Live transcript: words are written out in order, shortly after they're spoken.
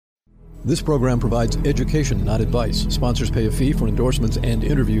This program provides education, not advice. Sponsors pay a fee for endorsements and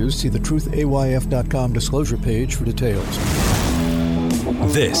interviews. See the truthayf.com disclosure page for details.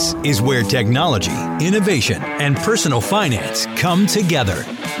 This is where technology, innovation, and personal finance come together.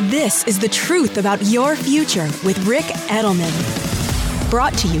 This is the truth about your future with Ric Edelman.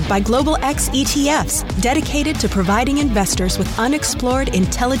 Brought to you by Global X ETFs, dedicated to providing investors with unexplored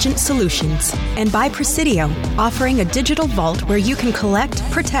intelligent solutions. And by Presidio, offering a digital vault where you can collect,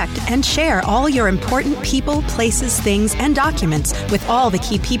 protect, and share all your important people, places, things, and documents with all the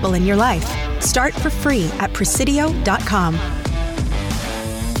key people in your life. Start for free at Presidio.com.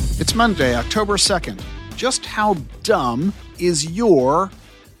 It's Monday, October 2nd. Just how dumb is your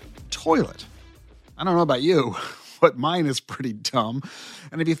toilet? I don't know about you, but mine is pretty dumb.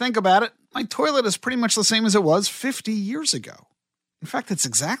 And if you think about it, my toilet is pretty much the same as it was 50 years ago. In fact, it's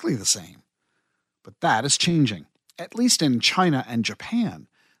exactly the same. But that is changing, at least in China and Japan.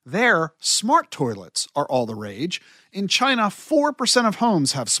 There, smart toilets are all the rage. In China, 4% of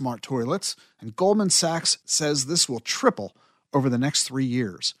homes have smart toilets, and Goldman Sachs says this will triple over the next 3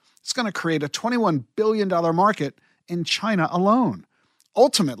 years. It's going to create a $21 billion market in China alone.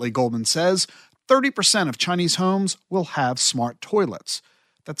 Ultimately, Goldman says, 30% of Chinese homes will have smart toilets.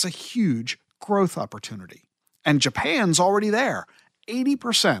 That's a huge growth opportunity. And Japan's already there.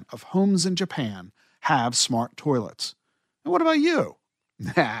 80% of homes in Japan have smart toilets. And what about you?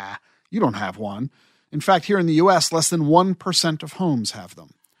 Nah, you don't have one. In fact, here in the U.S., less than 1% of homes have them.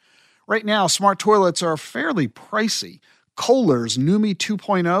 Right now, smart toilets are fairly pricey. Kohler's Numi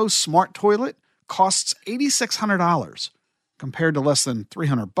 2.0 smart toilet costs $8,600, compared to less than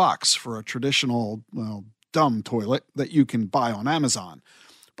 $300 for a traditional, dumb toilet that you can buy on Amazon.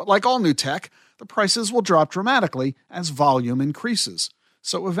 But like all new tech, the prices will drop dramatically as volume increases.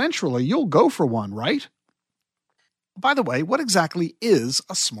 So eventually you'll go for one, right? By the way, what exactly is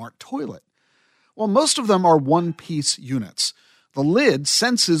a smart toilet? Well, most of them are one-piece units. The lid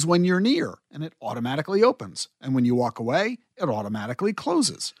senses when you're near, and it automatically opens. And when you walk away, it automatically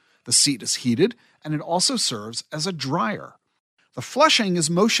closes. The seat is heated, and it also serves as a dryer. The flushing is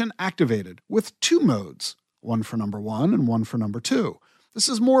motion-activated with 2 modes, one for number 1 and one for number 2. This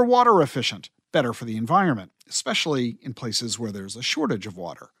is more water efficient, better for the environment, especially in places where there's a shortage of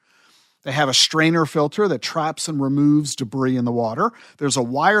water. They have a strainer filter that traps and removes debris in the water. There's a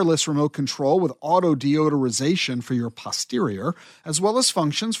wireless remote control with auto deodorization for your posterior, as well as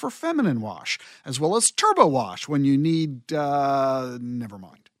functions for feminine wash, as well as turbo wash when you need, never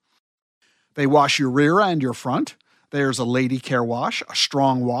mind. They wash your rear and your front. There's a lady care wash, a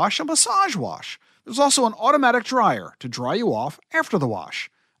strong wash, a massage wash. There's also an automatic dryer to dry you off after the wash.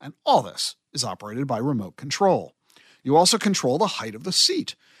 And all this is operated by remote control. You also control the height of the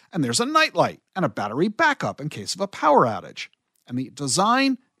seat. And there's a nightlight and a battery backup in case of a power outage. And the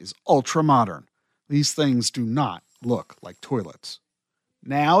design is ultra-modern. These things do not look like toilets.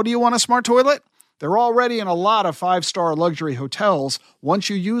 Now, do you want a smart toilet? They're already in a lot of 5-star luxury hotels. Once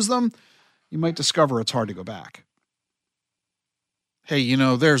you use them, you might discover it's hard to go back. Hey,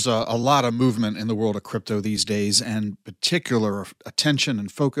 there's a lot of movement in the world of crypto these days, and particular attention and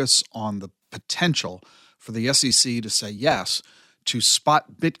focus on the potential for the SEC to say yes to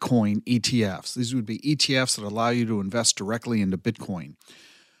spot Bitcoin ETFs. These would be ETFs that allow you to invest directly into Bitcoin.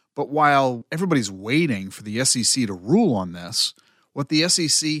 But while everybody's waiting for the SEC to rule on this, what the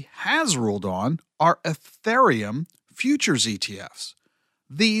SEC has ruled on are Ethereum futures ETFs.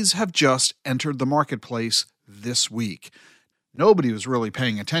 These have just entered the marketplace this week. Nobody was really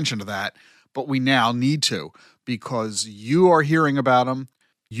paying attention to that, but we now need to, because you are hearing about them.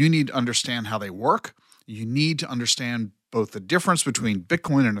 You need to understand how they work. You need to understand both the difference between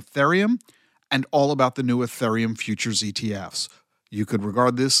Bitcoin and Ethereum, and all about the new Ethereum futures ETFs. You could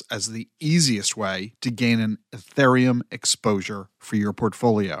regard this as the easiest way to gain an Ethereum exposure for your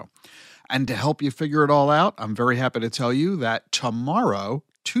portfolio. And to help you figure it all out, I'm very happy to tell you that tomorrow,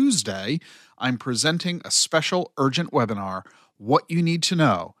 Tuesday, I'm presenting a special urgent webinar, What You Need to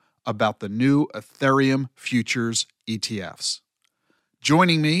Know About the New Ethereum Futures ETFs.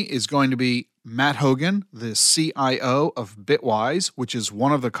 Joining me is going to be Matt Hogan, the CIO of Bitwise, which is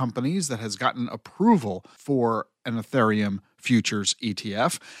one of the companies that has gotten approval for an Ethereum futures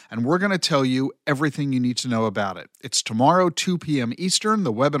ETF, and we're going to tell you everything you need to know about it. It's tomorrow, 2 p.m. Eastern.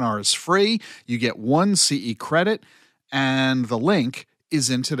 The webinar is free. You get 1 CE credit, and the link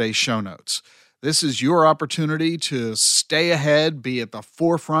is in today's show notes. This is your opportunity to stay ahead, be at the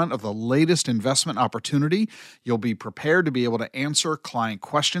forefront of the latest investment opportunity. You'll be prepared to be able to answer client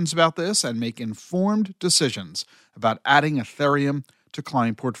questions about this and make informed decisions about adding Ethereum to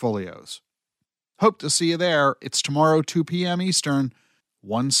client portfolios. Hope to see you there. It's tomorrow, 2 p.m. Eastern.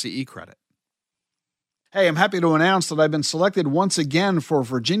 1 CE credit. Hey, I'm happy to announce that I've been selected once again for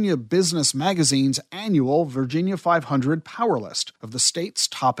Virginia Business Magazine's annual Virginia 500 Power List of the state's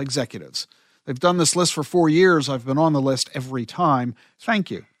top executives. They've done this list for 4 years. I've been on the list every time.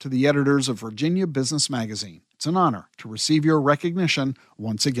 Thank you to the editors of Virginia Business Magazine. It's an honor to receive your recognition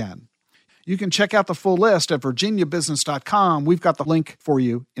once again. You can check out the full list at virginiabusiness.com. We've got the link for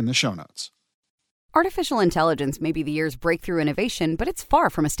you in the show notes. Artificial intelligence may be the year's breakthrough innovation, but it's far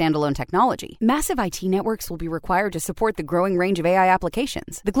from a standalone technology. Massive IT networks will be required to support the growing range of AI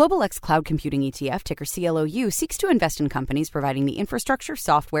applications. The Global X Cloud Computing ETF, ticker CLOU, seeks to invest in companies providing the infrastructure,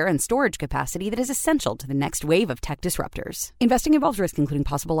 software, and storage capacity that is essential to the next wave of tech disruptors. Investing involves risk, including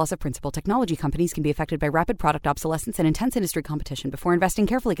possible loss of principal. Technology companies can be affected by rapid product obsolescence and intense industry competition. Before investing,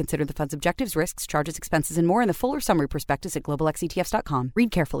 carefully consider the fund's objectives, risks, charges, expenses, and more in the fuller summary prospectus at globalxetfs.com. Read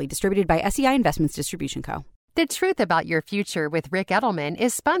carefully. Distributed by SEI Investments Distribution Co. The Truth About Your Future with Rick Edelman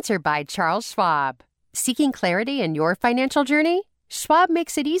is sponsored by Charles Schwab. Seeking clarity in your financial journey? Schwab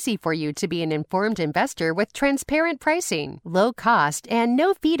makes it easy for you to be an informed investor with transparent pricing, low cost, and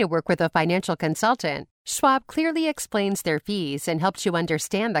no fee to work with a financial consultant. Schwab clearly explains their fees and helps you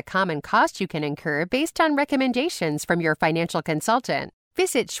understand the common costs you can incur based on recommendations from your financial consultant.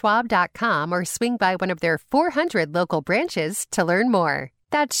 Visit schwab.com or swing by one of their 400 local branches to learn more.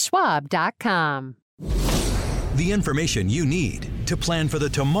 That's schwab.com. The information you need to plan for the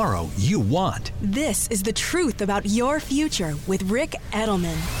tomorrow you want. This is The Truth About Your Future with Rick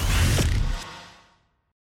Edelman.